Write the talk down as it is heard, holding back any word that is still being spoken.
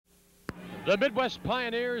The Midwest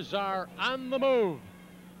Pioneers are on the move.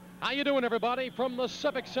 How you doing, everybody? From the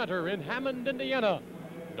Civic Center in Hammond, Indiana.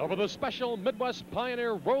 Over the special Midwest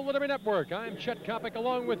Pioneer Roller Derby Network, I'm Chet Coppock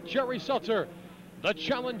along with Jerry Seltzer. The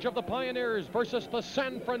challenge of the Pioneers versus the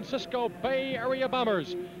San Francisco Bay Area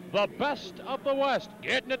Bombers. The best of the West,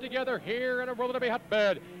 getting it together here in a roller derby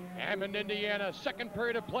hotbed. Hammond, Indiana, second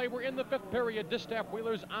period of play. We're in the fifth period. Distaff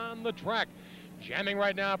Wheelers on the track. Jamming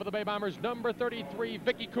right now for the Bay Bombers, number 33,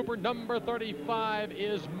 Vicky Cooper. Number 35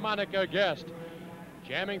 is Monica Guest.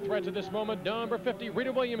 Jamming threads at this moment, number 50,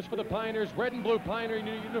 Rita Williams for the Pioneers, red and blue Pioneer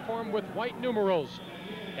uniform with white numerals.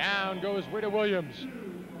 Down goes Rita Williams.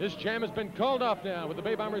 This jam has been called off now with the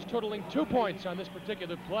Bay Bombers totaling 2 points on this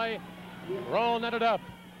particular play. We're all netted up.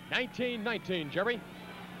 19-19, Jerry.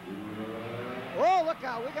 Oh, look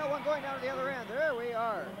out. We got one going down to the other end. There we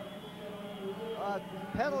are.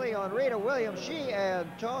 Penalty on Rita Williams. She and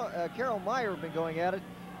Carol Meyer have been going at it.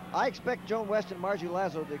 I expect Joan West and Margie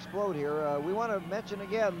Laszlo to explode here. We want to mention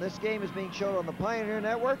again, this game is being shown on the Pioneer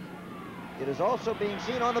Network. It is also being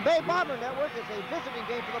seen on the Bay Bomber Network. It's a visiting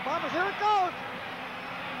game for the Bombers. Here it goes.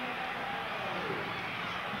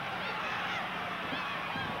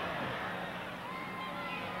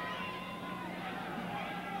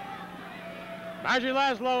 Margie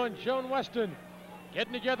Laszlo and Joan Weston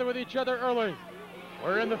getting together with each other early.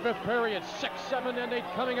 We're in the fifth period, 6, 7, and 8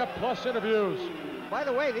 coming up, plus interviews. By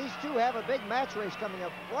the way, these two have a big match race coming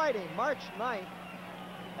up Friday, March 9th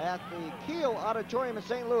at the Kiel Auditorium in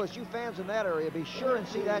St. Louis. You fans in that area, be sure and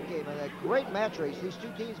see that game and a great match race. These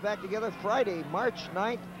two teams back together Friday, March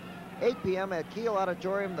 9th, 8 p.m. at Kiel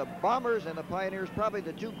Auditorium. The Bombers and the Pioneers, probably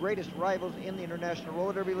the two greatest rivals in the International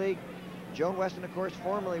Roller Derby League. Joan Weston, of course,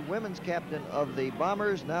 formerly women's captain of the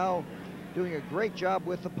Bombers, now doing a great job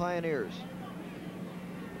with the Pioneers.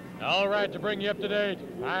 All right, to bring you up to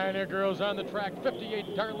date, Pioneer girls on the track,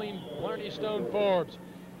 58, Darlene Blarney Stone Forbes,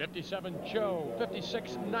 57, Joe,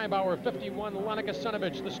 56, Neibauer, 51, Lonica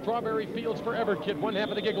Sunovich, the Strawberry Fields Forever Kid, one half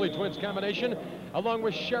of the Giggly Twins combination, along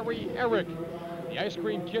with Sherry Eric. The Ice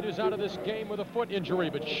Cream Kid is out of this game with a foot injury,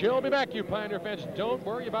 but she'll be back, you Pioneer fans. Don't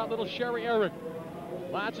worry about little Sherry Eric.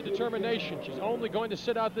 Lots of determination. She's only going to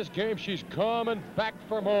sit out this game. She's coming back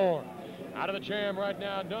for more. Out of the jam right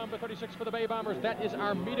now, number 36 for the Bay Bombers. That is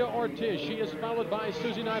Armida Ortiz. She is followed by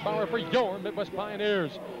Susie Neibauer for your Midwest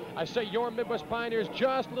Pioneers. I say your Midwest Pioneers,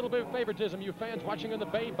 just a little bit of favoritism, you fans watching on the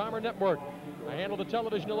Bay Bomber Network. I handle the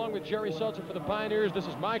television along with Jerry Seltzer for the Pioneers. This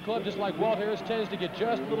is my club, just like Walt Harris tends to get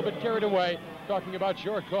just a little bit carried away talking about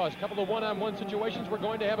your cause. A couple of one-on-one situations, we're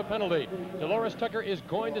going to have a penalty. Dolores Tucker is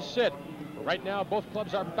going to sit. Right now, both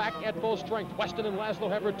clubs are back at full strength. Weston and Laszlo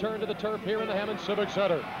have returned to the turf here in the Hammond Civic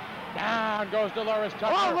Center. Down goes Dolores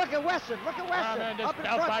Tucker. Oh, look at Weston. Look at Weston. Tremendous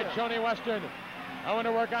belt by Joni Weston. Going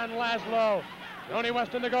to work on Laszlo. Joni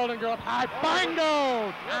Weston, the Golden Girl, up high.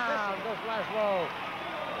 Bingo! Down goes Laszlo.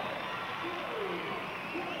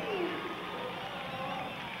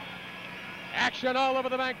 Action all over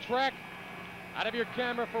the bank track. Out of your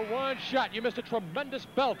camera for one shot. You missed a tremendous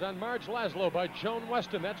belt on Marge Laszlo by Joan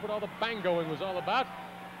Weston. That's what all the bangoing was all about.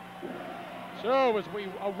 So as we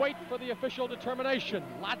await for the official determination,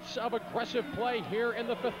 lots of aggressive play here in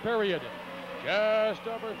the fifth period. Just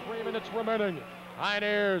over 3 minutes remaining.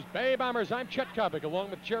 Pioneers, Bay Bombers, I'm Chet Coppock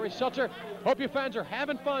along with Jerry Seltzer. Hope you fans are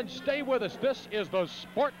having fun. Stay with us. This is the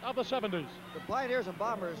sport of the 70s. The Pioneers and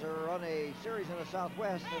Bombers are on a series in the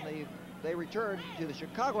Southwest, and they return to the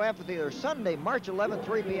Chicago Amphitheater Sunday, March 11th,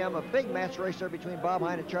 3 p.m. A big match race there between Bob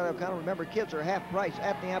Hine and Charlie O'Connell. Remember, kids are half price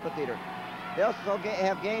at the amphitheater. They also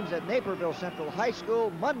have games at Naperville Central High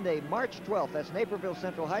School Monday, March 12th. That's Naperville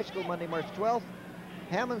Central High School Monday, March 12th.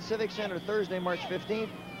 Hammond Civic Center Thursday, March 15th.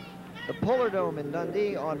 The Polar Dome in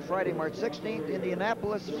Dundee on Friday, March 16th.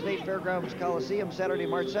 Indianapolis State Fairgrounds Coliseum Saturday,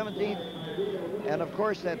 March 17th. And of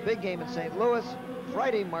course, that big game in St. Louis,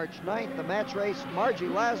 Friday, March 9th, the match race. Margie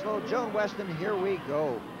Laszlo, Joan Weston, here we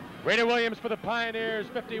go. Rita Williams for the Pioneers,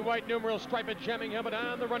 50 white numerals, striped jamming helmet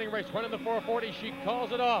on the running race, running the 440. She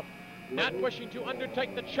calls it off. Not wishing to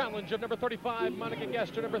undertake the challenge of number 35, Monica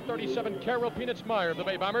Guest, or number 37, Carol Peanuts Meyer of the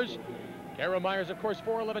Bay Bombers. Carol Myers, of course,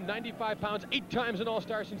 4'11", 95 pounds, 8 times an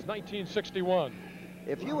All-Star since 1961.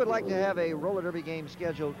 If you would like to have a roller derby game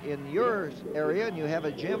scheduled in your area, and you have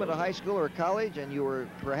a gym at a high school or a college, and you are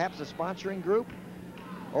perhaps a sponsoring group,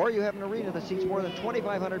 or you have an arena that seats more than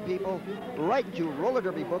 2,500 people, write to Roller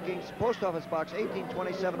Derby Bookings, Post Office Box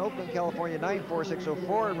 1827, Oakland, California,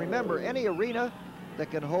 94604. And remember, any arena that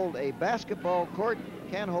can hold a basketball court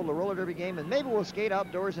can hold a roller derby game, and maybe we'll skate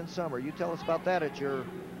outdoors in summer. You tell us about that at your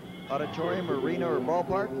auditorium, arena, or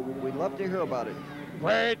ballpark. We'd love to hear about it.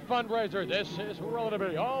 Great fundraiser. This is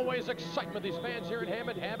relatively always excitement. These fans here in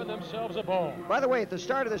Hammond having themselves a ball. By the way, at the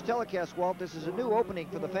start of this telecast, Walt, this is a new opening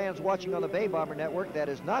for the fans watching on the Bay Bomber Network. That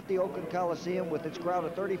is not the Oakland Coliseum with its crowd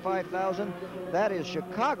of 35,000. That is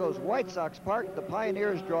Chicago's White Sox Park. The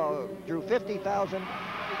Pioneers drew 50,000.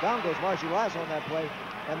 Down goes Marcy Lazo on that play.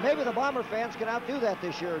 And maybe the Bomber fans can outdo that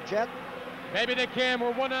this year, Chet. Maybe they can. We're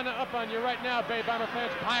up on you right now, Bay Bomber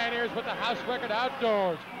fans. Pioneers with the house record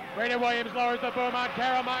outdoors. Brady Williams lowers the boom on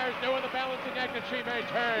Carol Myers doing the balancing act that she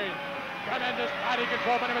maintains. Tremendous body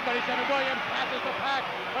control by number 37. Williams passes the pack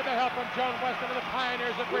with the help from Joan Weston, and the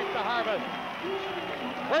Pioneers have reached the harvest.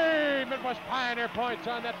 3 Midwest Pioneer points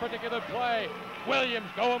on that particular play.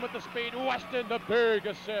 Williams going with the speed. Weston the big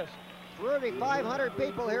assist. 3,500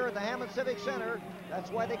 people here at the Hammond Civic Center.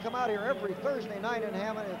 That's why they come out here every Thursday night in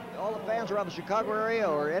Hammond. If all the fans around the Chicago area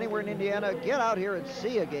or anywhere in Indiana, get out here and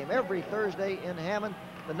see a game every Thursday in Hammond.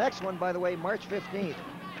 The next one, by the way, March 15th.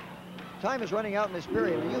 Time is running out in this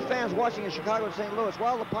period. And you fans watching in Chicago and St. Louis,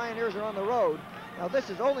 while the Pioneers are on the road, now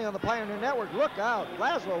this is only on the Pioneer Network. Look out.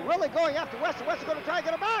 Laszlo really going after Weston. Weston's going to try and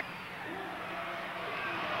get him back.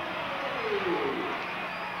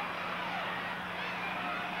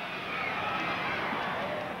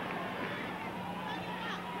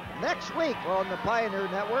 Next week on the Pioneer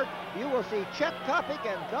Network, you will see Chet Kopic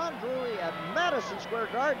and Don Drury at Madison Square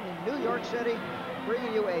Garden in New York City,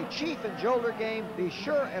 bringing you a Chief and Joelder game. Be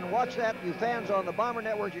sure and watch that. You fans on the Bomber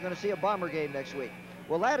Network, you're going to see a Bomber game next week.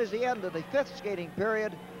 Well, that is the end of the 5th skating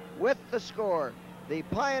period with the score. The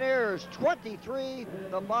Pioneers 23,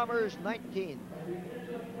 the Bombers 19.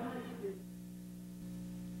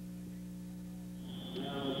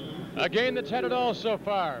 A game that's had it all so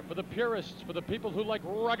far. For the purists, for the people who like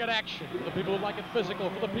rugged action, for the people who like it physical,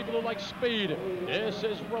 for the people who like speed. This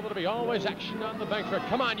is relatively always action on the bank track.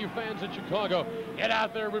 Come on, you fans in Chicago. Get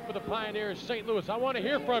out there, root for the Pioneers. St. Louis, I want to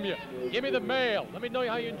hear from you. Give me the mail. Let me know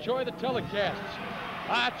how you enjoy the telecasts.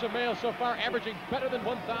 Lots of mail so far, averaging better than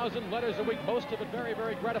 1,000 letters a week. Most of it very,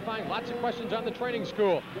 very gratifying. Lots of questions on the training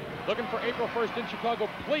school. Looking for April 1st in Chicago.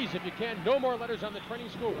 Please, if you can, no more letters on the training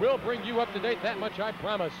school. We'll bring you up to date. That much I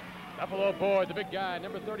promise. Buffalo Boyd, the big guy,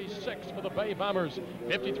 number 36 for the Bay Bombers.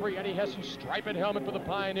 53, Eddie Hessen, striped helmet for the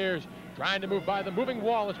Pioneers. Trying to move by the moving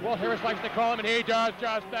wall, as Walt Harris likes to call him, and he does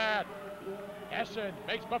just that. Hessen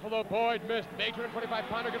makes Buffalo Boyd miss. Big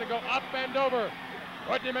 225-pounder going to go up and over.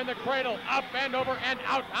 Putting him in the cradle, up and over and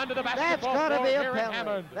out onto the basketball floor here in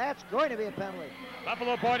Hammond. That's going to be a penalty.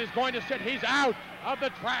 Buffalo Boyd is going to sit. He's out of the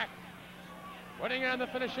track. Putting in the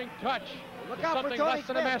finishing touch. Look out something for Tony less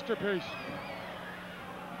than a masterpiece.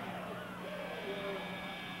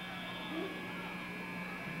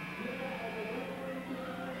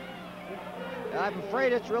 I'm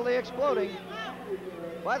afraid it's really exploding.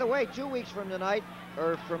 By the way, 2 weeks from tonight,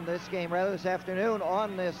 or from this game rather, this afternoon,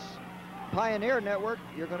 on this Pioneer Network,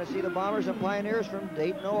 you're going to see the Bombers and Pioneers from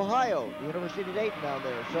Dayton, Ohio, the University of Dayton down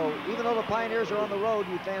there. So even though the Pioneers are on the road,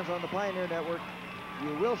 you fans on the Pioneer Network,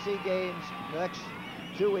 you will see games the next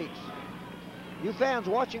 2 weeks. You fans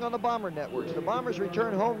watching on the Bomber Networks, the Bombers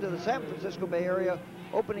return home to the San Francisco Bay Area,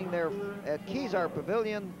 opening there at Kezar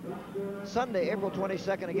Pavilion Sunday, April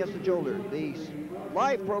 22nd against the Joelder. The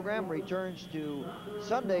live program returns to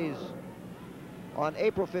Sundays on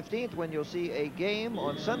April 15th, when you'll see a game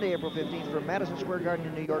on Sunday, April 15th from Madison Square Garden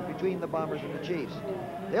in New York between the Bombers and the Chiefs.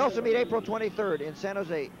 They also meet April 23rd in San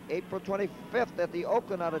Jose, April 25th at the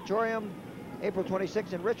Oakland Auditorium, April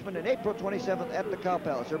 26th in Richmond, and April 27th at the Cow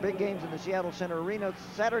Palace. There are big games in the Seattle Center Arena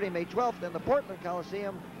Saturday, May 12th, and the Portland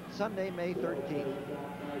Coliseum Sunday, May 13th.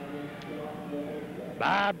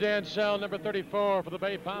 Bob Dansell, number 34 for the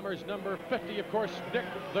Bay Bombers. Number 50, of course, Nick,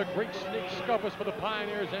 the Greek sneak Scopus for the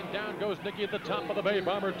Pioneers. And down goes Nicky at the top of the Bay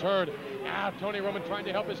Bomber turn. Now Tony Roman trying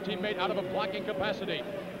to help his teammate out of a blocking capacity.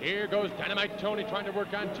 Here goes Dynamite Tony trying to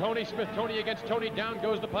work on Tony Smith. Tony against Tony. Down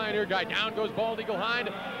goes the Pioneer guy. Down goes Bald Eagle Hind.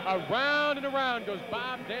 Around and around goes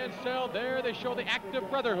Bob Dansell. There they show the active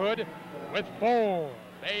brotherhood with 4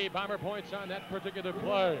 Bay Bomber points on that particular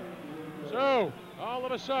play. So, all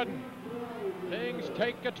of a sudden, things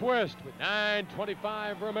take a twist with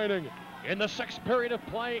 9:25 remaining in the 6th period of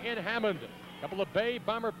play in Hammond. A couple of Bay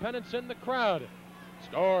Bomber pennants in the crowd.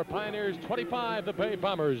 Score Pioneers 25, the Bay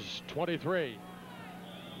Bombers 23.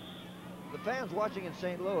 The fans watching in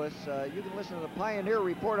St. Louis, you can listen to the Pioneer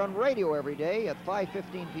Report on radio every day at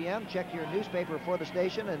 5:15 p.m. Check your newspaper for the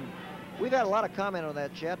station, and we've had a lot of comment on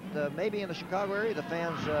that, Chet. Maybe in the Chicago area, the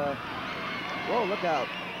fans, whoa, look out,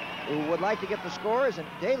 who would like to get the scores and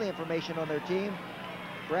daily information on their team.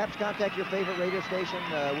 Perhaps contact your favorite radio station.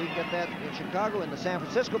 We can get that in Chicago, in the San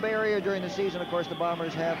Francisco Bay Area during the season. Of course, the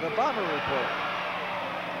Bombers have the Bomber Report.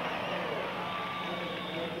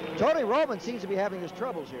 Tony Roman seems to be having his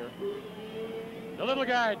troubles here. The little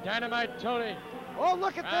guy, Dynamite Tony. Oh,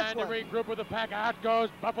 look at this one. Trying to regroup with the pack. Out goes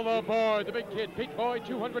Buffalo Boy, the big kid. Pete Boyd,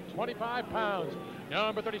 225 pounds.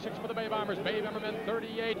 Number 36 for the Bay Bombers. Bay Bombermen,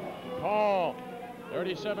 38. Paul.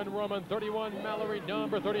 37 Roman, 31 Mallory,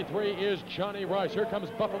 number 33 is Johnny Rice. Here comes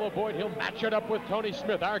Buffalo Boyd. He'll match it up with Tony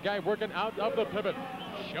Smith, our guy working out of the pivot,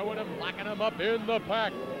 showing him, locking him up in the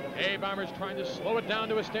pack. Bay Bombers trying to slow it down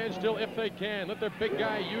to a standstill if they can. Let their big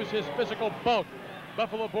guy use his physical bulk.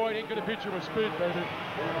 Buffalo Boyd ain't gonna beat you with speed, baby.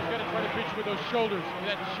 He's gonna try to beat you with those shoulders, and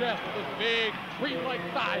that chest, those big tree-like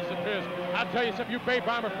thighs of his. I'll tell you something, you Bay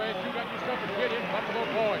Bomber fans, you got yourself a kid in Buffalo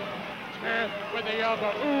Boyd. Smith with the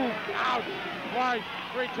elbow, ooh, ouch, twice,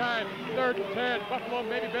 3 times, third and 10. Buffalo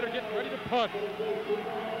maybe better get ready to punt.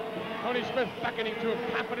 Tony Smith beckoning to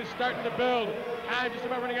him, confidence starting to build. Time just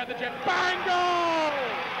about running out the jet. Bingo!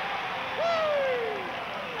 Woo!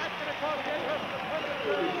 That's gonna cause the end of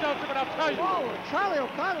but I'll tell you. Oh, Charlie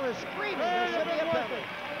O'Connell is screaming. There should be a penalty.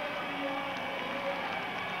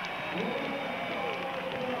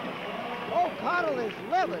 O'Connell is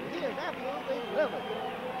livid. He is absolutely livid.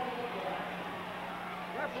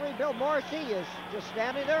 Referee Bill Morrissey is just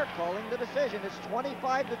standing there calling the decision. It's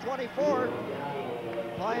 25-24.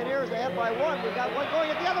 Pioneers ahead by 1. We got one going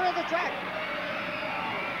at the other end of the track.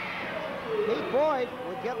 Pete Boyd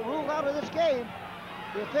would get ruled out of this game.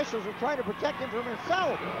 The officials are trying to protect him from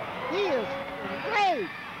himself. He is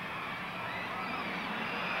enraged.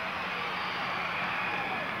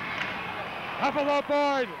 Buffalo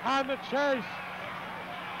Boyd on the chase.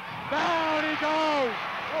 Down he goes.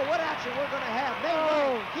 Oh, what action we're going to have. May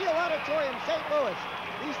 9th, Kiel Auditorium, St. Louis.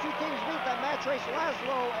 These two teams meet that match race,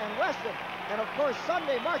 Laszlo and Weston. And of course,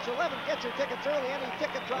 Sunday, March 11th, get your tickets early. Any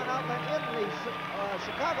Ticketron outlet in the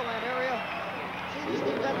Chicagoland area. See these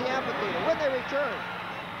teams at the amphitheater when they return.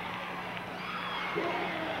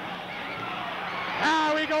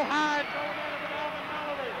 Now we go Hines going in with Alvin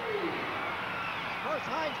Mallory. Of course,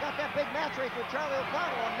 Hines got that big match race with Charlie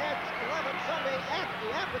O'Connell on March 11th, Sunday at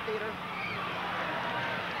the amphitheater.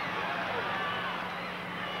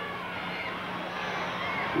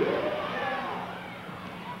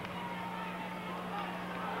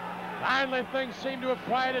 Finally, things seem to have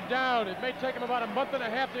quieted down. It may take him about a month and a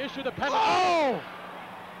half to issue the penalty. Oh!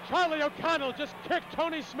 Charlie O'Connell just kicked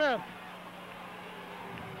Tony Smith.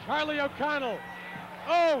 Charlie O'Connell.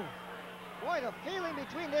 Oh! Boy, the feeling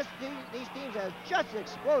between these teams has just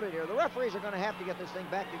exploded here. The referees are going to have to get this thing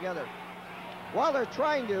back together. While they're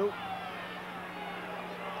trying to,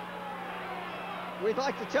 we'd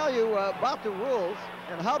like to tell you about the rules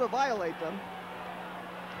and how to violate them.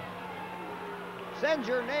 Send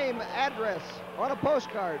your name, address on a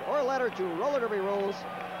postcard or letter to Roller Derby Rules,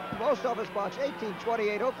 Post Office Box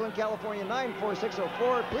 1828, Oakland, California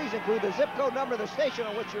 94604. Please include the zip code number of the station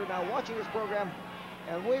on which you're now watching this program,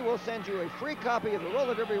 and we will send you a free copy of the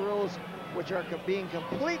Roller Derby Rules, which are being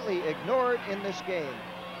completely ignored in this game.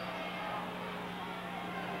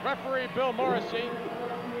 Referee Bill Morrissey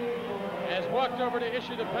has walked over to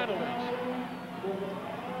issue the penalties.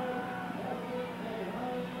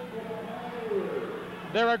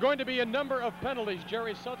 There are going to be a number of penalties,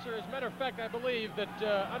 Jerry Seltzer. As a matter of fact, I believe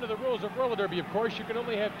that under the rules of roller derby, of course, you can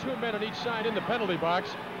only have 2 men on each side in the penalty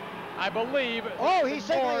box. I believe... Oh, he's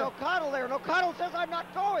signaling O'Connell there, and O'Connell says, I'm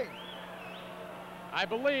not going. I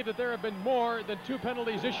believe that there have been more than 2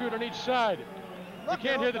 penalties issued on each side. You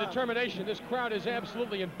can't hear the determination. This crowd is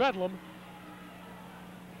absolutely in bedlam.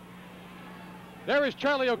 There is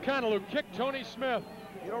Charlie O'Connell, who kicked Tony Smith.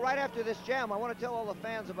 You know, right after this jam, I want to tell all the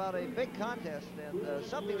fans about a big contest and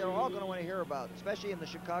something they're all going to want to hear about, especially in the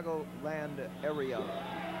Chicagoland area.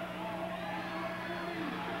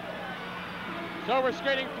 So we're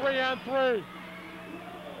skating 3-on-3.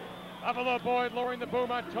 Buffalo Boyd lowering the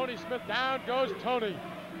boom on Tony Smith. Down goes Tony.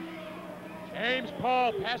 James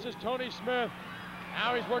Paul passes Tony Smith.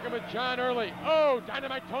 Now he's working with John Early. Oh,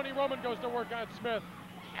 Dynamite Tony Roman goes to work on Smith.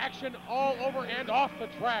 Action all over and off the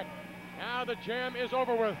track. Now the jam is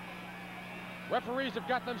over with. Referees have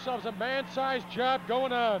got themselves a man-sized job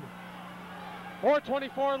going on.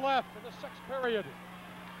 4:24 left in the 6th period.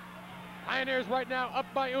 Pioneers right now up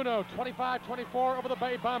by uno, 25-24 over the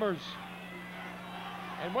Bay Bombers.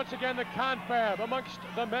 And once again, the confab amongst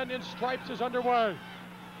the men in stripes is underway.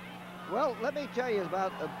 Well, let me tell you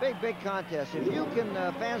about a big contest. If you can,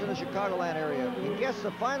 fans in the Chicagoland area, can guess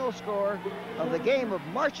the final score of the game of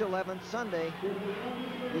March 11th, Sunday,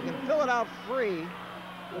 you can fill it out free.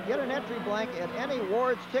 You'll get an entry blank at any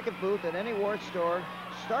Ward's ticket booth at any Ward store.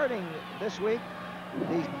 Starting this week,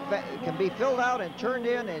 these can be filled out and turned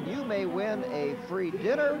in, and you may win a free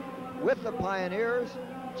dinner with the Pioneers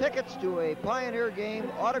tickets to a Pioneer game,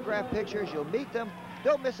 autographed pictures. You'll meet them.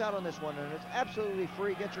 Don't miss out on this one, and it's absolutely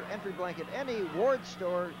free. Get your entry blanket any Ward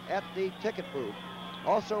store at the ticket booth.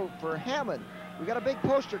 Also, for Hammond, we got a big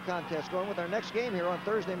poster contest going with our next game here on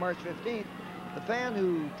Thursday, March 15th. The fan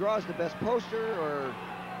who draws the best poster or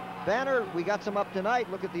banner, we got some up tonight.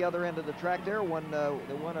 Look at the other end of the track there. They won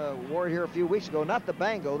an award here a few weeks ago. Not the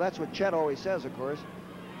Bango, that's what Chet always says, of course.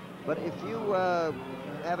 But if you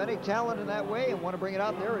have any talent in that way and want to bring it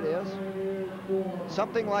out, there it is.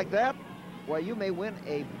 Something like that, well, you may win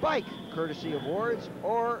a bike courtesy of Wards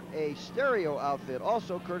or a stereo outfit,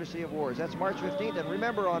 also courtesy of Wards. That's March 15th. And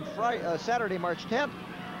remember, on Saturday, March 10th,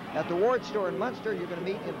 at the Ward store in Munster, you're going to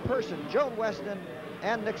meet in person Joan Weston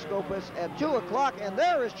and Nick Skopas at 2 o'clock. And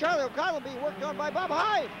there is Charlie O'Connell being worked on by Bob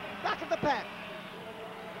Hyde. Back at the pack.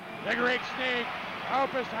 The great sneak.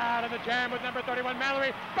 Opus had in the jam with number 31,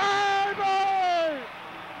 Mallory. Bye-bye!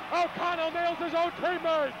 O'Connell nails his own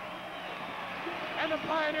teammate. And the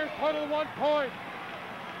Pioneers total 1 point.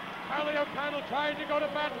 Charlie O'Connell tried to go to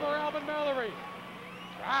bat for Alvin Mallory.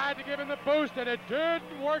 Tried to give him the boost, and it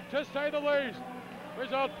didn't work, to say the least.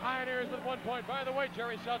 Result, Pioneers with 1 point. By the way,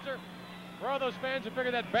 Jerry Seltzer, for all those fans who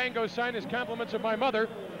figure that Bango sign is compliments of my mother,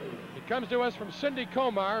 it comes to us from Cindy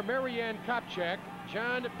Komar, Marianne Kopchak,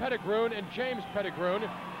 John Pettigrew, and James Pettigrew.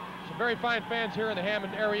 Some very fine fans here in the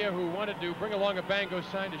Hammond area who wanted to bring along a Bango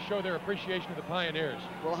sign to show their appreciation of the Pioneers.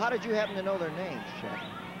 Well, how did you happen to know their names, Chet?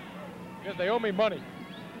 Because they owe me money.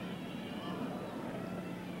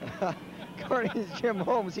 According to Jim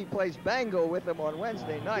Holmes, he plays Bango with them on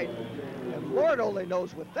Wednesday night. And Lord only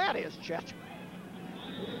knows what that is, Chet.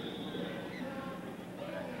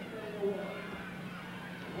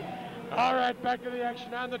 All right, back to the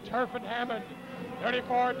action on the turf in Hammond.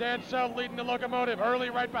 34, Dan Sell leading the locomotive. Early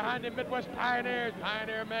right behind him, Midwest Pioneers.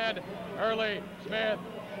 Pioneer men, Early, Smith,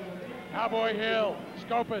 Cowboy Hill,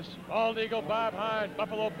 Skopas, Bald Eagle, Bob Hine,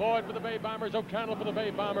 Buffalo Boyd for the Bay Bombers, O'Connell for the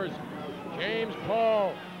Bay Bombers, James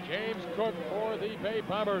Paul, James Cook for the Bay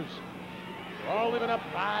Bombers. All leaving up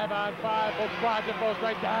 5 on 5, both squads and both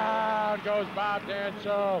right. Down goes Bob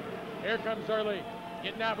Danso. Here comes Early,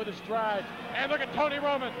 getting out with his strides. And look at Tony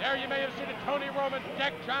Roman. There you may have seen it. Tony Roman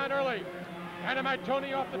decked John Early. Dynamite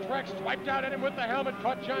Tony off the track, swiped out at him with the helmet,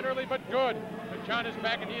 caught John Early, but good. But John is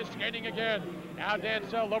back and he is skating again. Now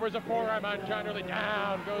Dansell lowers a forearm on John Early.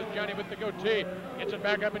 Down goes Johnny with the goatee. Gets it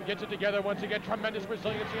back up and gets it together once again. Tremendous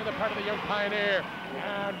resiliency on the part of the young Pioneer.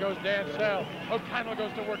 Down goes Dansell. O'Connell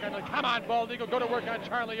goes to work on it. Come on, Bald Eagle, go to work on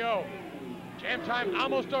Charlie O. Jam time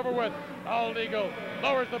almost over with. Bald Eagle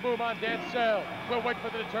lowers the boom on Dansell. We'll wait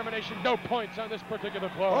for the determination. No points on this particular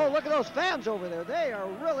play. Oh, look at those fans over there. They are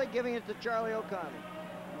really giving it to Charlie O'Connell.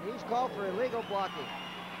 He's called for illegal blocking.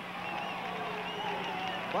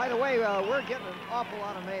 By the way, we're getting an awful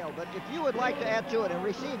lot of mail, but if you would like to add to it and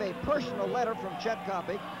receive a personal letter from Chet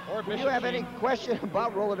Kopic, or if you have any question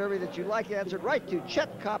about roller derby that you'd like answered, write to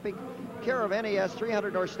Chet Kopic, care of NES,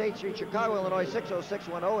 300 North State Street, Chicago, Illinois,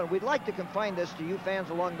 60610. And we'd like to confine this to you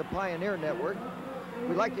fans along the Pioneer Network.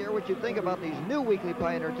 We'd like to hear what you think about these new weekly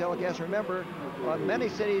Pioneer telecasts. Remember, on many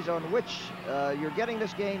cities on which you're getting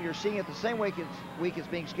this game, you're seeing it the same week it's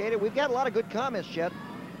being skated. We've got a lot of good comments, Chet.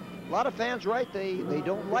 A lot of fans write they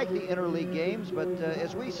don't like the interleague games, but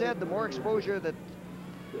as we said, the more exposure that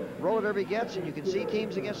roller derby gets and you can see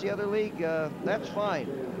teams against the other league, that's fine.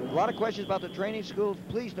 A lot of questions about the training schools.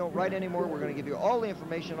 Please don't write anymore. We're going to give you all the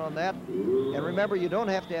information on that. And remember, you don't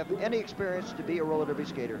have to have any experience to be a roller derby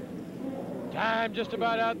skater. Time just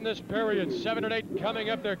about out in this period. 7 and 8 coming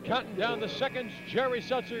up. They're counting down the seconds. Jerry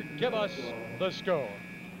Seltzer, give us the score.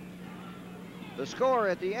 The score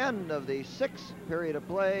at the end of the 6th period of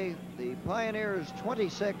play, the Pioneers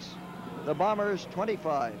 26, the Bombers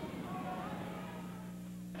 25.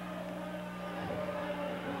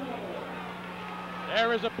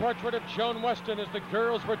 There is a portrait of Joan Weston as the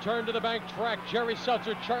girls return to the bank track. Jerry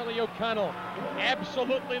Seltzer, Charlie O'Connell,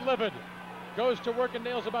 absolutely livid. Goes to work and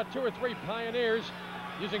nails about 2 or 3 Pioneers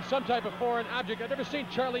using some type of foreign object. I've never seen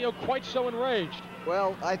Charlie O quite so enraged.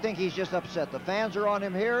 Well, I think he's just upset. The fans are on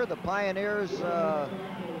him here. The Pioneers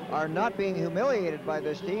are not being humiliated by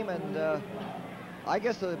this team. And I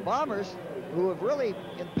guess the Bombers, who have really,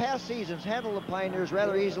 in past seasons, handled the Pioneers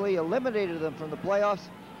rather easily, eliminated them from the playoffs,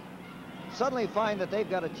 suddenly find that they've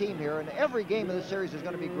got a team here, and every game of the series is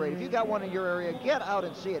going to be great. If you got one in your area, get out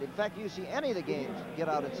and see it. In fact, you see any of the games, get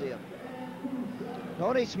out and see them.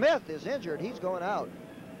 Tony Smith is injured. He's going out.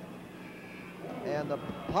 And the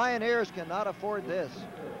Pioneers cannot afford this.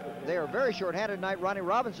 They are very short-handed tonight. Ronnie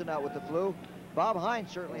Robinson out with the flu. Bob Hines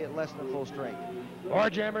certainly at less than full strength. More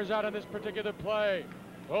jammers out on this particular play.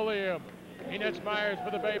 Pulliam, Peanuts Myers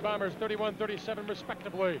for the Bay Bombers, 31-37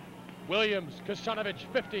 respectively. Williams, Kasanovich,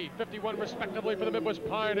 50-51 respectively for the Midwest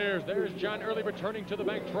Pioneers. There's John Early returning to the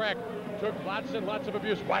bank track. Took lots and lots of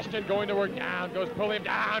abuse. Weston going to work. Down goes Pulliam.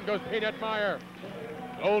 Down goes Peanut Meyer.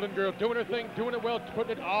 Golden Girl doing her thing, doing it well,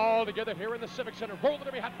 putting it all together here in the Civic Center. Roll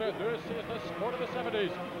to be Hotbed. This is the sport of the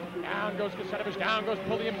 70s. Down goes Kasanovich. Down goes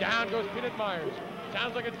Pulliam. Down goes Peanut Myers.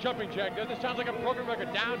 Sounds like a jumping jack, doesn't it? Sounds like a program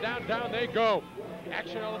record. Down, down, down they go.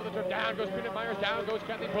 Action all over the turf. Down goes Peanut Myers. Down goes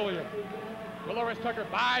Kathy Pulliam. Dolores Tucker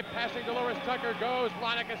bypassing Dolores Tucker goes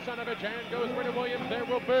Monica Kasanovich and goes Rita Williams. There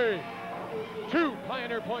will be 2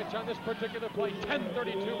 Pioneer points on this particular play.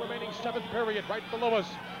 10:32 remaining, 7th period right below us.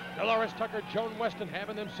 Dolores Tucker, Joan Weston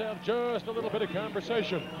having themselves just a little bit of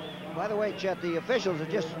conversation. By the way, Chet, the officials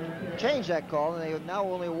have just changed that call, and they now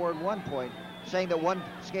only award 1 point, saying that one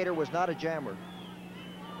skater was not a jammer.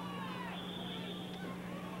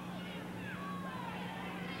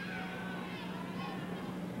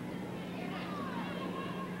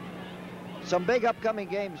 Some big upcoming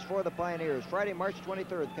games for the Pioneers. Friday, March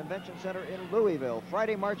 23rd, Convention Center in Louisville.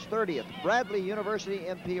 Friday, March 30th, Bradley University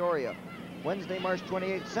in Peoria. Wednesday, March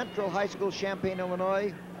 28th, Central High School, Champaign,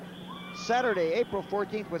 Illinois. Saturday, April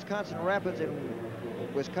 14th, Wisconsin Rapids in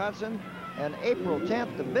Wisconsin. And April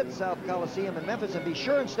 10th, the Mid-South Coliseum in Memphis. And be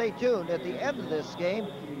sure and stay tuned. At the end of this game,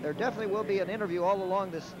 there definitely will be an interview all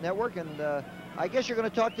along this network. And I guess you're going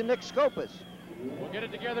to talk to Nick Skopas. We'll get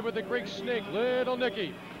it together with the Greek Snake, Little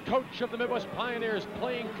Nicky, coach of the Midwest Pioneers,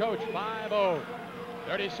 playing coach, 5-0.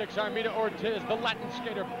 36, Armida Ortiz, the Latin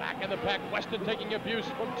skater, back in the pack. Weston taking abuse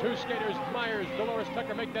from 2 skaters. Myers, Dolores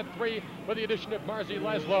Tucker make that 3 with the addition of Marzi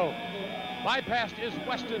Laszlo. Bypassed is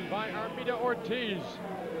Weston by Armida Ortiz.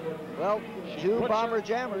 Well, 2 Bomber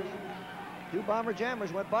Jammers. 2 Bomber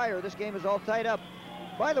Jammers went by her. This game is all tied up.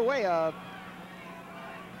 By the way,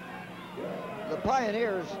 the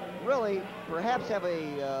Pioneers really perhaps have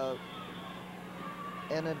an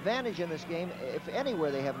advantage in this game, if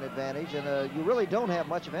anywhere they have an advantage, and you really don't have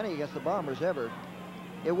much of any against the Bombers ever.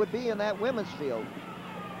 It would be in that women's field.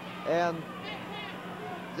 And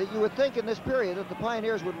that you would think in this period that the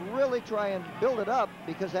Pioneers would really try and build it up,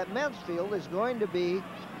 because that men's field is going to be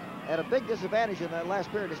at a big disadvantage in that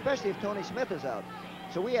last period, especially if Tony Smith is out.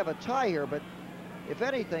 So we have a tie here, but if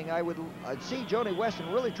anything, I'd see Joni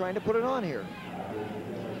Weston really trying to put it on here.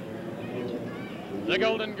 The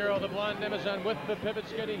Golden Girl, the blonde Amazon with the pivot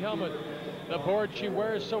skating helmet. The board she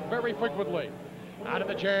wears so very frequently. Out of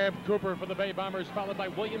the jam, Cooper for the Bay Bombers, followed by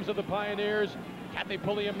Williams of the Pioneers. Kathy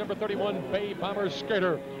Pulliam, number 31, Bay Bombers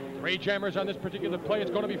skater. 3 jammers on this particular play.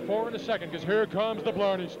 It's going to be 4 in a second, because here comes the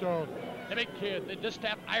Blarney Stone. The big kid, the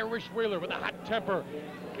distaff Irish wheeler with a hot temper.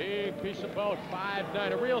 Big piece of bulk,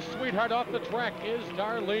 5'9". A real sweetheart off the track is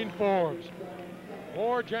Darlene Forbes.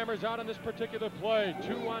 4 jammers out on this particular play,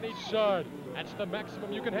 2 on each side. That's the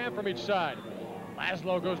maximum you can have from each side.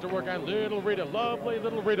 Laszlo goes to work on Little Rita, lovely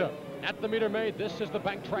Little Rita. At the meter maid, this is the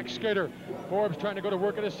bank track skater. Forbes trying to go to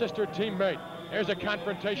work at his sister teammate. There's a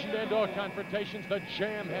confrontation to end all confrontations. The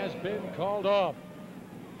jam has been called off.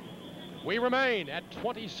 We remain at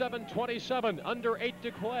 27-27, under 8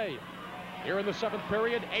 to play. Here in the 7th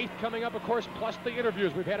period, 8th coming up, of course, plus the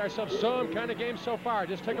interviews. We've had ourselves some kind of game so far.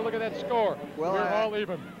 Just take a look at that score. Well, we're all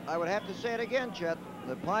even. I would have to say it again, Chet.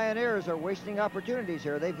 The Pioneers are wasting opportunities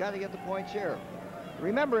here. They've got to get the points here.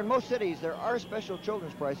 Remember, in most cities, there are special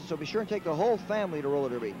children's prizes, so be sure and take the whole family to roller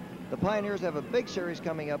derby. The Pioneers have a big series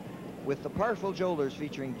coming up with the Powerful Jolers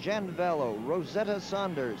featuring Jen Vallow, Rosetta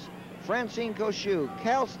Saunders, Francine Cochou,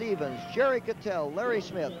 Cal Stevens, Jerry Cattell, Larry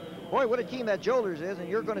Smith. Boy, what a team that Jolers is, and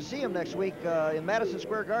you're going to see them next week in Madison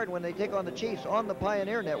Square Garden when they take on the Chiefs on the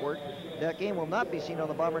Pioneer Network. That game will not be seen on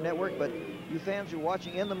the Bomber Network, but you fans who are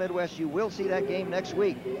watching in the Midwest, you will see that game next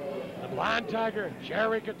week. The Blonde Tiger,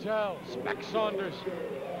 Jerry Cattell, Spec Saunders.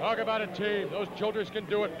 Talk about a team. Those Jolers can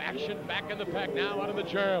do it. Action back in the pack now out of the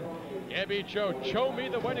jam. Gabby Cho, show me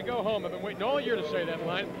the way to go home. I've been waiting all year to say that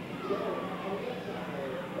line.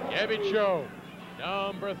 Gabby Cho.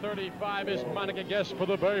 Number 35 is Monica Guest for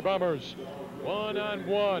the Bay Bombers.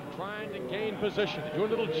 1-on-1, trying to gain position, do a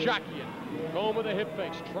little jockeying, going with the hip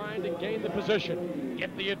fakes, trying to gain the position,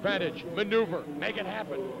 get the advantage, maneuver, make it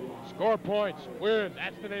happen, score points, win.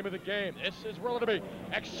 That's the name of the game. This is relatively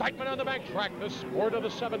excitement on the bank track, the sport of the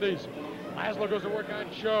 70s. Laszlo goes to work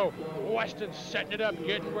on Cho. Weston setting it up,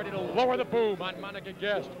 getting ready to lower the boom on Monica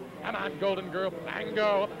Guest. Come on, Golden Girl,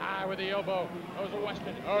 bango, up high with the elbow. Goes to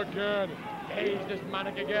Weston again. Dazed is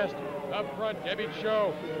Monica Guest. Up front, Debbie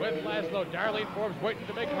Cho with Laszlo. Darlene Forbes waiting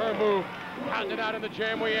to make her move. Counting it out in the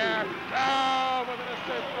jam we are. Oh, with an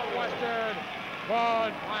assist from Weston.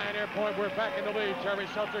 1 Pioneer point. We're back in the lead. Jerry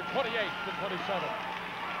Seltzer, 28-27.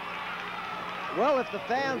 Well, if the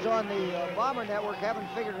fans on the Bomber Network haven't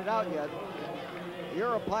figured it out yet,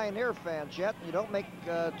 you're a Pioneer fan, Chet. You don't make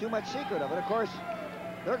too much secret of it. Of course,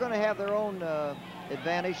 they're going to have their own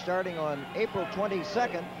advantage starting on April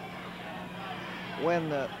 22nd when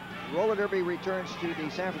roller derby returns to the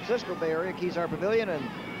San Francisco Bay Area, Kezar Pavilion,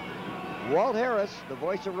 and Walt Harris, the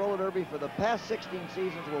voice of roller derby for the past 16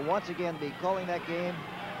 seasons, will once again be calling that game.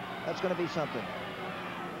 That's going to be something.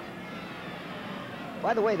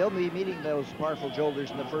 By the way, they'll be meeting those powerful jolters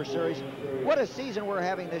in the first series. What a season we're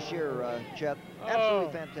having this year, Chet.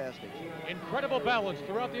 Absolutely fantastic. Incredible balance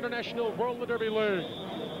throughout the International Roller Derby League.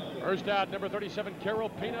 First out, number 37, Carol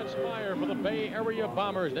Peanuts Meyer for the Bay Area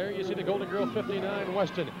Bombers. There you see the Golden Girl 59,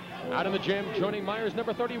 Weston. Out in the jam, joining Myers,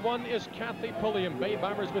 number 31 is Kathy Pulliam. Bay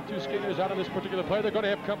Bombers with two skaters out on this particular play. They're going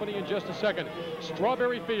to have company in just a second.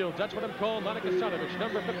 Strawberry Fields, that's what I'm calling. Monica Sonovich,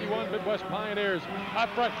 number 51, Midwest Pioneers. Up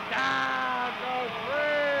front, down goes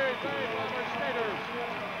three Bay Bomber skaters.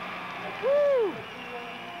 Woo!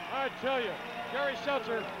 I tell you, Jerry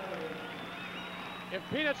Seltzer, if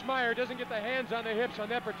Peanuts Meyer doesn't get the hands on the hips on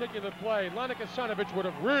that particular play, Monica Sonovich would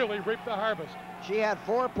have really reaped the harvest. She had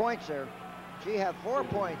 4 points there. She had 4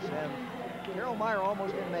 points, and Carol Meyer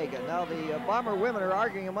almost didn't make it. Now the Bomber women are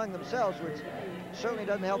arguing among themselves, which certainly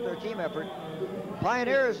doesn't help their team effort.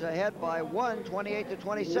 Pioneers ahead by 1,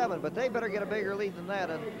 28-27, but they better get a bigger lead than that,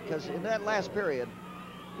 because in that last period,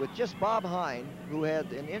 with just Bob Hine, who had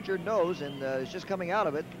an injured nose and is just coming out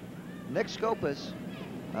of it, Nick Skopas,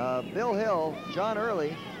 Bill Hill, John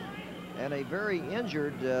Early, and a very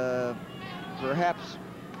injured, perhaps,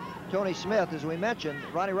 Tony Smith, as we mentioned.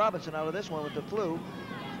 Ronnie Robinson out of this one with the flu.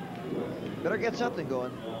 Better get something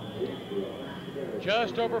going.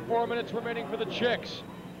 Just over 4 minutes remaining for the Chicks.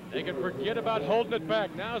 They can forget about holding it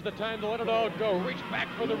back. Now's the time to let it all go. Reach back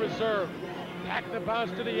for the reserve. Back the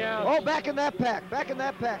bounce to the out. Oh, back in that pack. Back in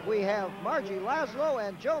that pack. We have Margie Laszlo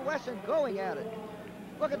and Joan Weston going at it.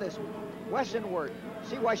 Look at this. Weston Wirt.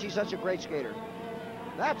 See why she's such a great skater.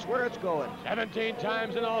 That's where it's going. 17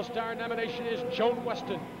 times an All-Star nomination is Joan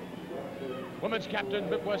Weston. Women's captain,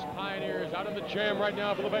 Midwest Pioneers, out in the jam right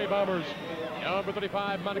now for the Bay Bombers. Number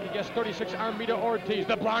 35, Monica Guest, 36, Armida Ortiz.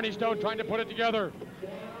 The Blarney Stone trying to put it together.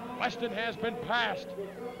 Weston has been passed.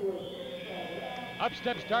 Up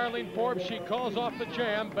steps Darlene Forbes. She calls off the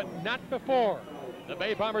jam, but not before. The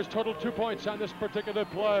Bay Bombers total 2 points on this particular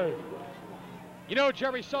play. You know,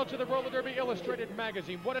 Jerry Seltzer, the Roller Derby Illustrated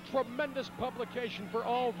magazine, what a tremendous publication for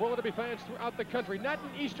all roller derby fans throughout the country. Not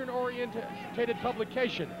an Eastern-orientated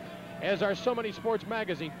publication, as our So Many Sports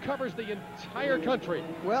magazine covers the entire country.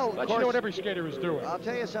 Well, let you know what every skater is doing. I'll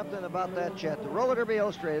tell you something about that, Chet. The Roller Derby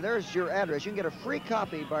Illustrated, there's your address. You can get a free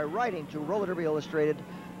copy by writing to Roller Derby Illustrated,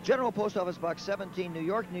 General Post Office Box 17, New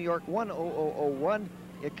York, 10001.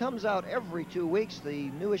 It comes out every 2 weeks. The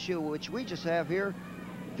new issue, which we just have here,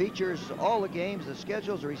 features all the games, the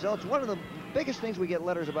schedules, the results. One of the biggest things we get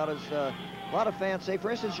letters about is a lot of fans say, for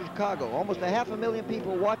instance, Chicago, almost 500,000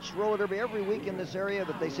 people watch roller derby every week in this area,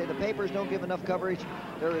 but they say the papers don't give enough coverage.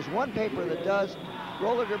 There is one paper that does,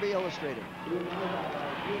 Roller Derby Illustrated.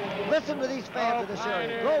 Listen to these fans of this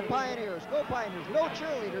area. Go Pioneers, go Pioneers. No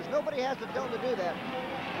cheerleaders, nobody has to tell them to do that.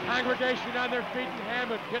 Congregation on their feet in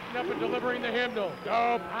Hammond, getting up and delivering the hymnal.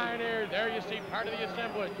 Go Pioneers. There you see part of the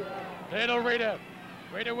assemblage. Little Rita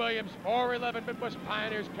Williams, 4'11", Midwest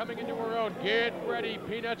Pioneers coming into her own. Get ready,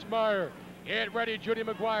 Peanuts Meyer. Get ready, Judy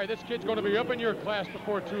McGuire. This kid's going to be up in your class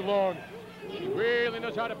before too long. She really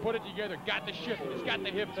knows how to put it together. Got the shift. She's got the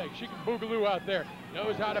hip thing. She can boogaloo out there.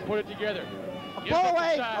 Knows how to put it together. A pull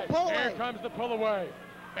away. A pull away. Here comes the pull away.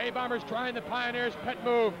 Bay Bombers trying the Pioneers' pet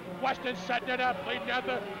move. Weston setting it up, leading out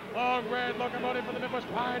the long red locomotive for the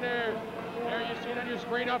Midwest Pioneers. There you see it on your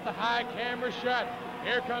screen off the high camera shot.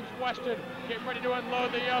 Here comes Weston, getting ready to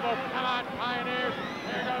unload the elbow. Come on, Pioneers.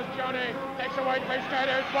 There goes Joni. Takes away three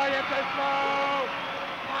skaters. Williams is slow.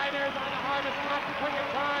 Pioneers on the harvest, not the quick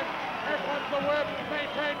time. Here comes the whip.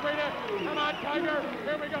 Maintain Rita. Come on, Tiger.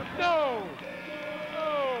 Here we go. No.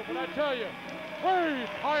 No, but I tell you, 3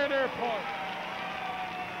 Pioneer points.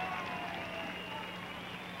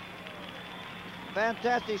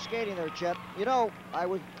 Fantastic skating there, Chet. You know, I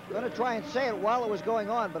was going to try and say it while it was going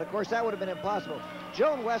on, but of course that would have been impossible.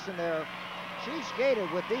 Joan Weston there, she skated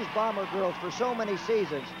with these Bomber girls for so many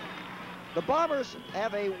seasons. The Bombers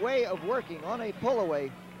have a way of working on a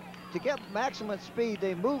pull-away. To get maximum speed,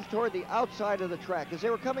 they moved toward the outside of the track. As they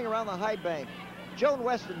were coming around the high bank, Joan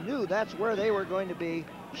Weston knew that's where they were going to be.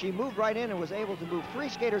 She moved right in and was able to move 3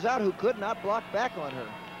 skaters out who could not block back on her.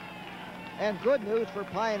 And good news for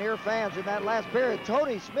Pioneer fans in that last period.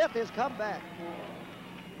 Tony Smith has come back.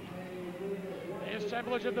 The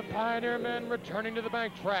assemblage of the Pioneer men returning to the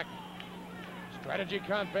bank track. Strategy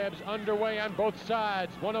confabs underway on both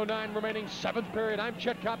sides. 1:09 remaining, 7th period. I'm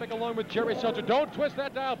Chet Coppock along with Jerry Seltzer. Don't twist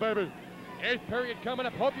that dial, baby. 8th period coming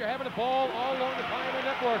up. Hope you're having a ball all along the Pioneer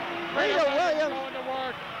Network. Rita Williams going to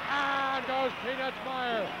work. On goes Peanuts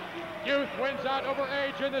Meyer. Youth wins out over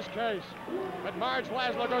age in this case. But Marge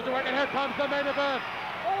Laszlo goes to work, and here comes the main event.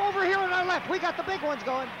 Oh, over here on our left, we got the big ones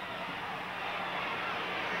going.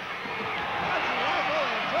 Marge Laszlo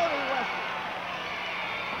and Tony Weston.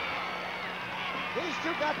 These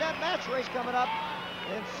two got that match race coming up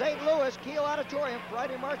in St. Louis, Kiel Auditorium,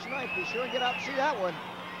 Friday, March 9th. Be sure and get out and see that one.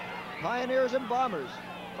 Pioneers and Bombers.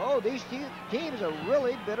 Oh, these teams are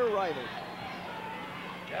really bitter rivals.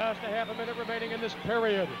 Just a half a minute remaining in this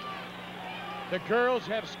period. The girls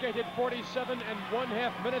have skated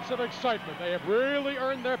 47.5 minutes of excitement. They have really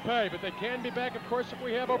earned their pay, but they can be back, of course, if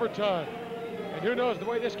we have overtime. And who knows, the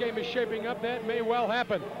way this game is shaping up, that may well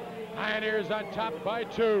happen. Pioneers on top by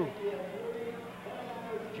 2.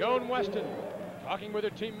 Joan Weston talking with her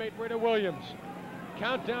teammate Rita Williams.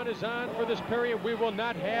 Countdown is on for this period. We will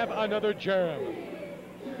not have another jam.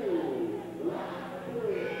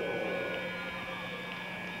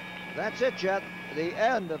 That's it, Chet. The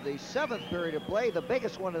end of the 7th period of play, the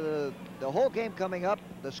biggest one of the whole game coming up.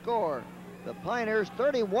 The score, the Pioneers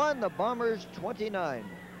 31, the Bombers 29.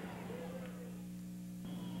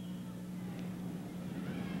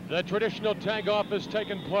 The traditional tag-off has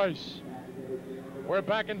taken place. We're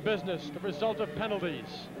back in business. The result of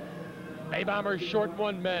penalties. Bay Bombers short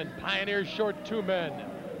 1 man, Pioneers short 2 men.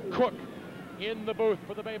 Cook in the booth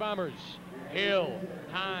for the Bay Bombers. Hill,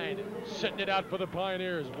 Hine, sitting it out for the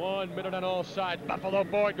Pioneers. 1 minute on all sides. Buffalo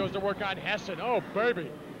Boyd goes to work on Hessen. Oh,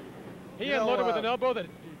 baby. He unloaded with an elbow that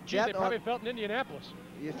they probably felt in Indianapolis.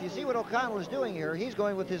 If you see what O'Connell is doing here, he's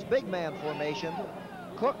going with his big man formation.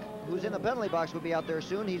 Cook, who's in the penalty box, will be out there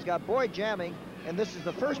soon. He's got Boyd jamming, and this is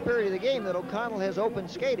the first period of the game that O'Connell has open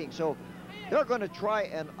skating. So they're going to try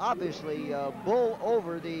and obviously bull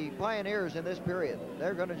over the Pioneers in this period.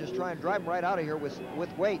 They're going to just try and drive them right out of here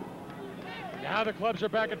with weight. Now the clubs are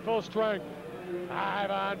back at full strength.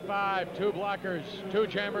 5 on 5, 2 blockers, 2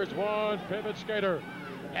 jammers, 1 pivot skater.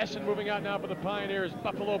 Essen moving out now for the Pioneers.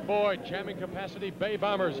 Buffalo Boyd, jamming capacity, Bay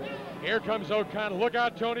Bombers. Here comes O'Connell. Look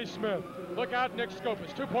out, Tony Smith. Look out, Nick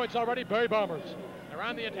Scopus. 2 points already, Bay Bombers. They're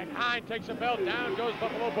on the attack. Hine takes a belt. Down goes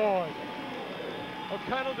Buffalo Boyd.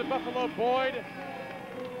 O'Connell to Buffalo Boyd.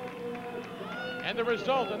 And the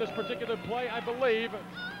result in this particular play, I believe,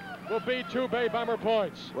 will be 2 Bay Bomber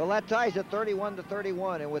points. Well, that ties at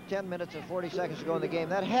 31-31, and with 10 minutes and 40 seconds to go in the game,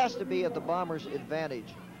 that has to be at the Bombers'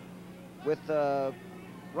 advantage. With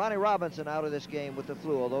Ronnie Robinson out of this game with the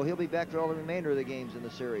flu, although he'll be back for all the remainder of the games in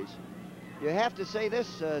the series. You have to say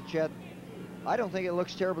this, Chet, I don't think it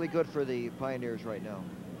looks terribly good for the Pioneers right now.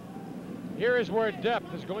 Here is where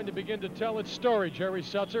depth is going to begin to tell its story, Jerry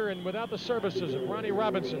Seltzer, and without the services of Ronnie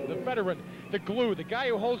Robinson, the veteran, the glue, the guy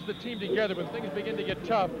who holds the team together when things begin to get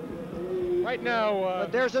tough. Right now...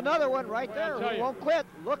 but there's another one right there who won't quit.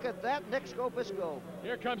 Look at that, Nick Scopus go.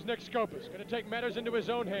 Here comes Nick Scopus, going to take matters into his